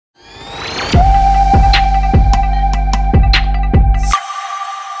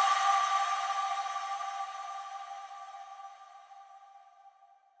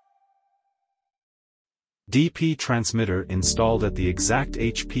DP transmitter installed at the exact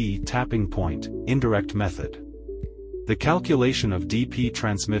HP tapping point, indirect method. The calculation of DP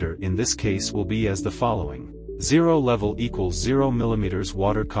transmitter in this case will be as the following. 0 level equals 0 mm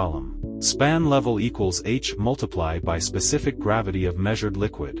water column. Span level equals H multiplied by specific gravity of measured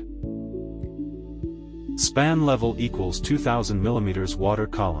liquid. Span level equals 2000 mm water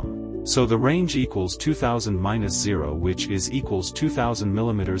column. So the range equals 2000 minus 0, which is equals 2000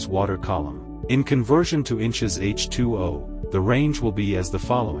 mm water column. In conversion to inches H2O, the range will be as the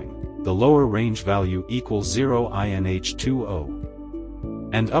following. The lower range value equals 0 in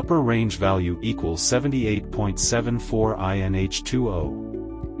H2O. And upper range value equals 78.74 in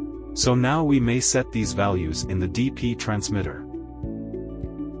H2O. So now we may set these values in the DP transmitter.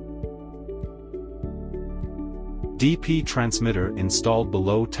 DP transmitter installed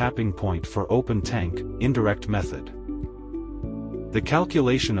below tapping point for open tank, indirect method. The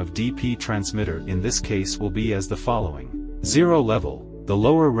calculation of DP transmitter in this case will be as the following. 0 level, the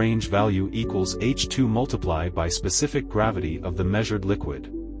lower range value equals H2 multiplied by specific gravity of the measured liquid.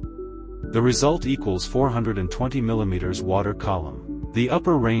 The result equals 420 mm water column. The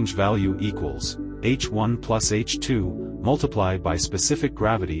upper range value equals H1 plus H2 multiplied by specific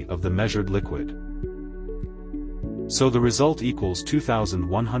gravity of the measured liquid. So the result equals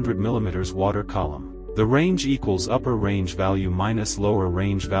 2100 mm water column. The range equals upper range value minus lower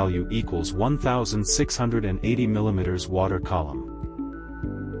range value equals 1680 mm water column.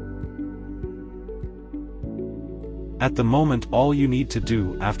 At the moment, all you need to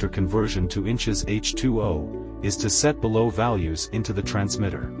do after conversion to inches H2O is to set below values into the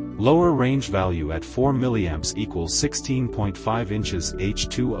transmitter. Lower range value at 4 mA equals 16.5 inches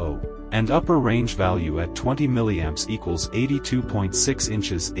H2O, and upper range value at 20 mA equals 82.6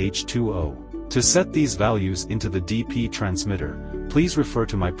 inches H2O. To set these values into the DP transmitter, please refer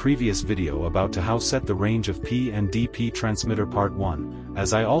to my previous video about how set the range of P and DP transmitter part 1,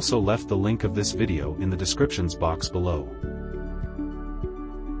 as I also left the link of this video in the descriptions box below.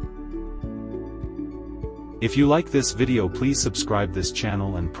 If you like this video, please subscribe this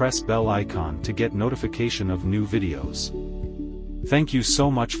channel and press bell icon to get notification of new videos. Thank you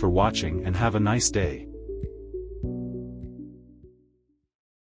so much for watching and have a nice day.